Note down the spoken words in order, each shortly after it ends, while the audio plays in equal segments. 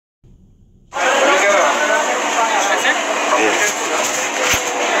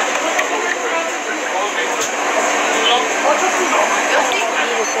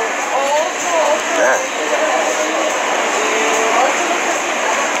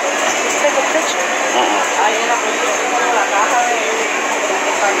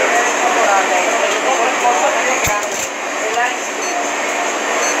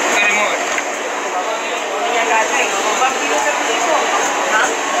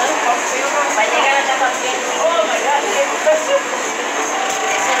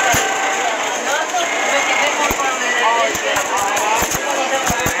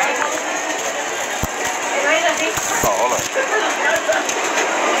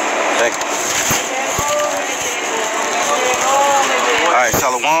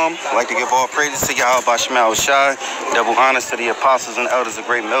I'd like to give all praises to Yahawashi, double honors to the apostles and elders of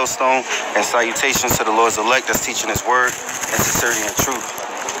GreatMillStone, and salutations to the Lord's elect that's teaching his word in sincerity and truth.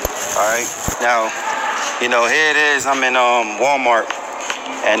 All right, now, you know, here it is. I'm in Walmart,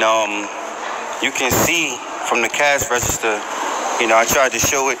 and you can see from the cash register, you know, I tried to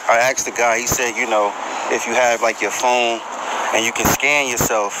show it. I asked the guy, he said, you know, if you have like your phone and you can scan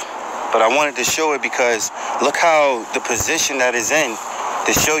yourself. But I wanted to show it because look how the position that is in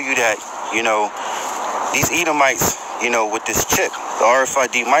to show you that, you know, these Edomites, you know, with this chip, the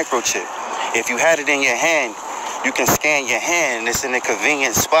RFID microchip, if you had it in your hand, you can scan your hand. It's in a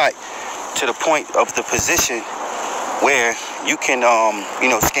convenient spot to the point of the position where you can, you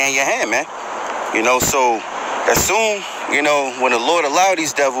know, scan your hand, man. You know, so as soon, you know, when the Lord allow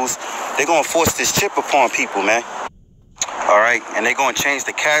these devils, they're going to force this chip upon people, man. All right, and they're going to change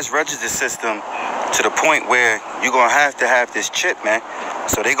the cash register system to the point where you're going to have this chip, man.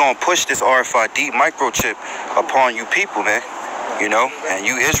 So they're going to push this RFID microchip upon you people, man. You know, and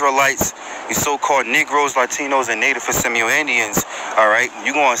you Israelites, you so-called Negroes, Latinos, and Native and Seminole Indians, all right,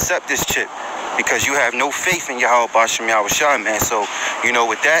 you're going to accept this chip because you have no faith in Yahawah, BaHaSham, Yahawashi, man. So, you know,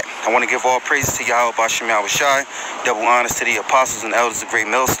 with that, I want to give all praises to Yahawah, BaHaSham, Yahawashi, double honors to the apostles and elders of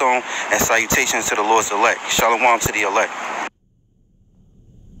GreatMillStone, and salutations to the Lord's elect. Shalom to the elect.